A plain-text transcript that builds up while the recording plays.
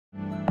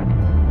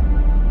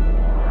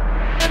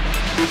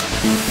Hey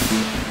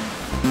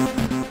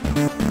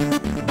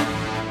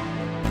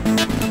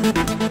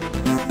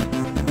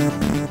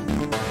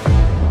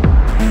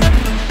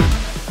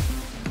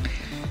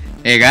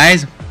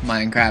guys,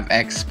 Minecraft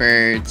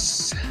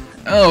experts.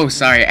 Oh,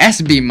 sorry,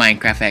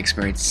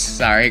 SBMineCraftExpertZ.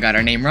 Sorry, got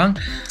our name wrong.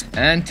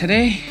 And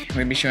today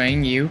we'll be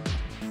showing you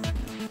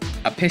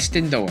a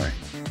piston door,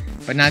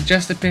 but not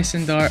just a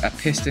piston door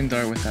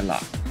with a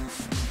lock.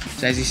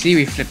 So as you see,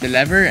 we flipped the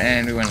lever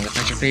and we went on the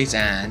pressure plates,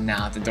 and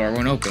now the door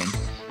won't open.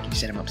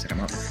 Set them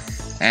up.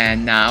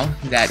 And now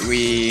that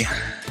we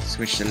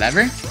switch the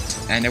lever,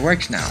 and it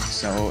works now.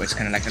 So it's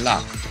kind of like a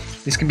lock.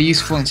 This can be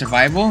useful in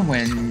survival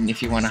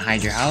if you want to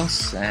hide your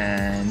house,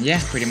 and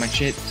yeah, pretty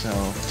much it. So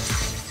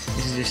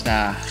this is just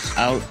a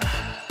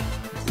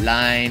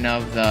outline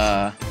of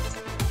the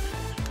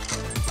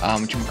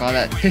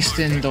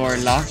piston door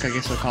lock, I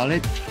guess we'll call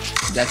it.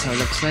 That's how it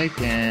looks like,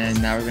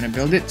 and now we're gonna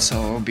build it. So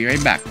we'll be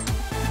right back.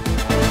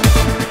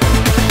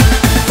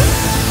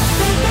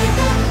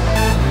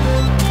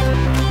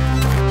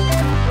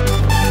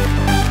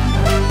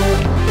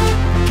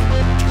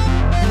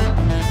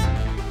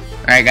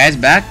 Alright guys,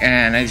 back,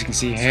 and as you can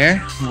see here,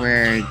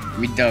 where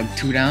we dug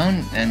 2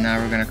 down, and now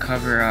we're gonna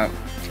cover up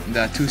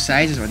the 2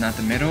 sides, but not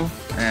the middle,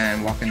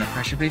 and walk in the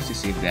pressure plates to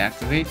see if they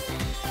activate,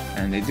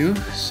 and they do.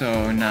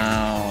 So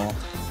now,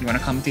 you wanna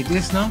commentate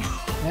this now?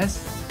 Yes?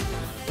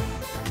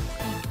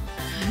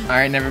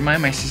 Alright, never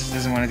mind, my sister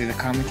doesn't want to do the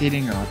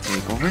commentating, I'll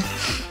take over.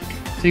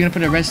 So you're gonna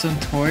put a redstone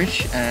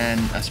torch and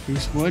a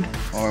spruce wood,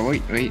 or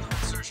wait.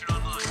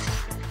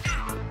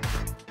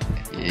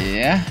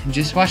 Yeah,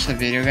 just watch the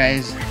video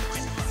guys.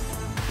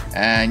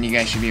 And you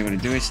guys should be able to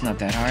do it. It's not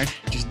that hard.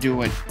 Just do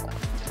what...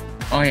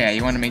 Oh yeah,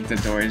 you want to make the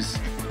doors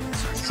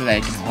so that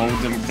you can hold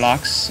the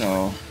blocks.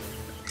 So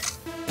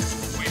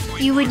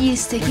you would use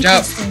sticky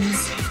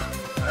pistons.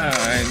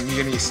 And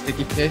you're gonna use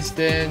sticky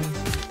pistons.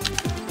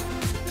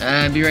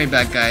 And be right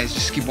back, guys.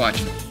 Just keep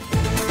watching.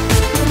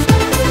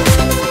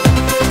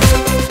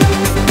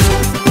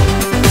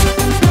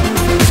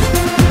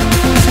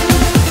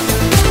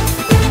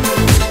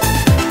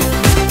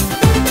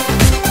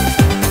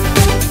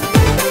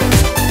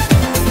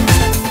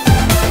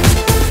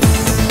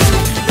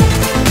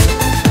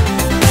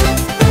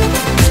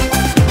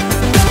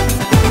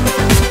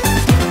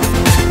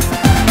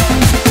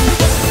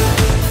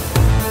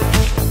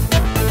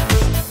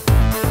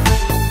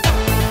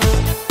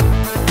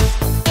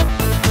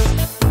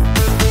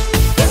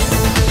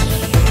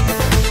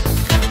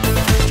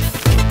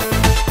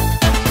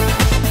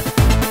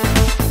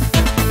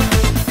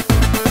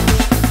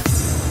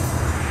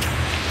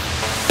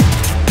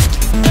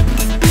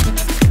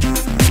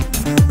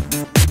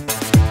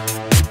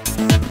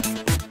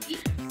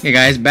 Hey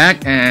guys,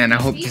 back, and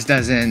I hope you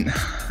guys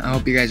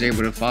are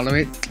able to follow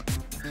it.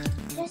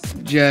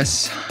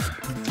 Just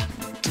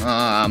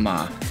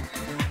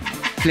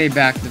play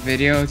back the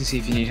video to see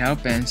if you need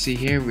help, and see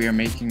here we are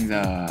making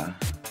the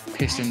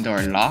piston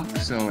door lock,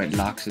 so it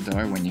locks the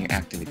door when you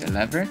activate the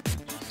lever.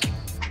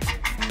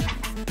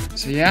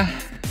 So yeah,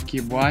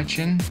 keep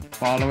watching,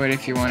 follow it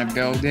if you want to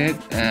build it,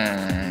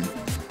 and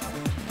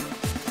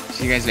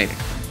see you guys later.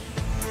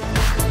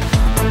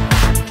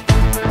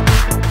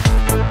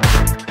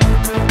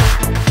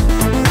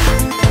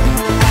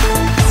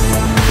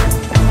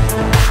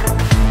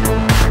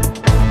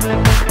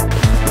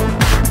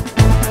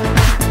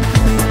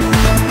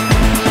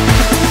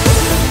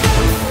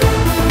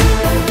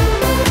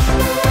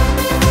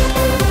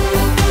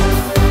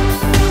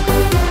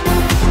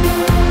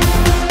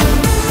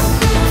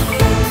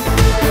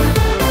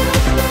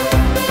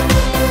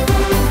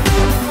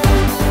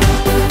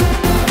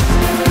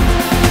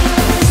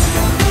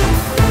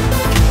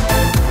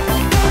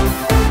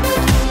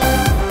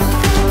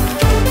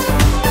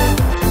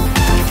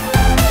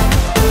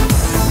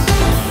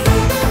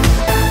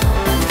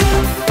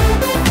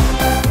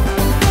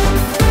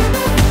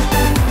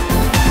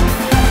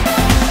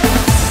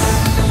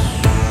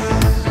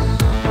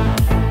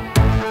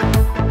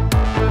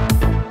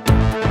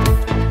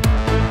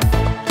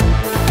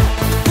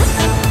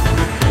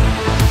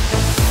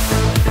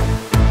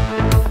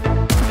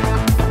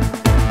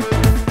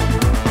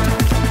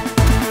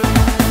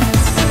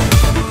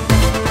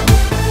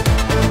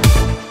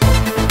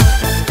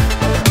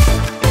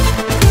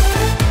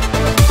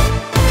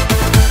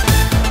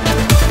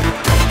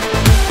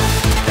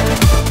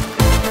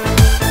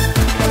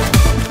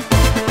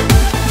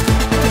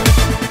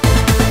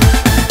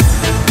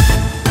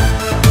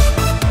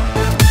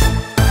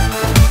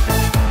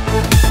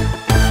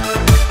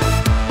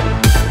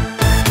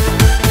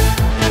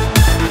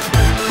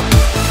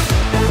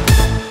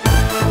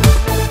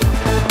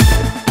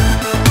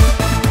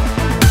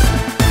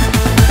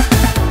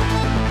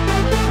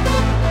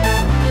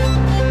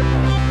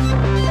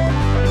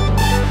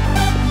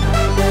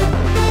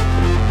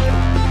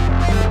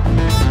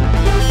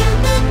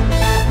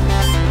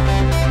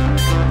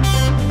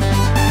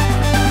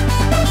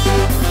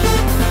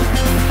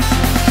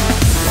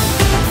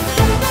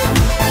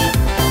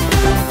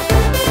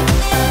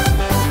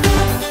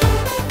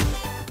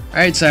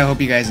 Alright, so I hope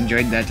you guys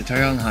enjoyed that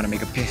tutorial on how to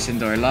make a piston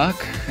door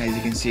lock. As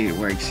you can see, it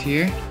works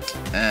here.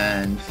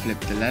 And flip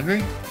the lever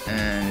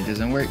and it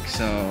doesn't work.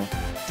 So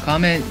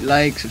comment,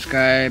 like,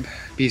 subscribe.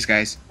 Peace,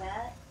 guys.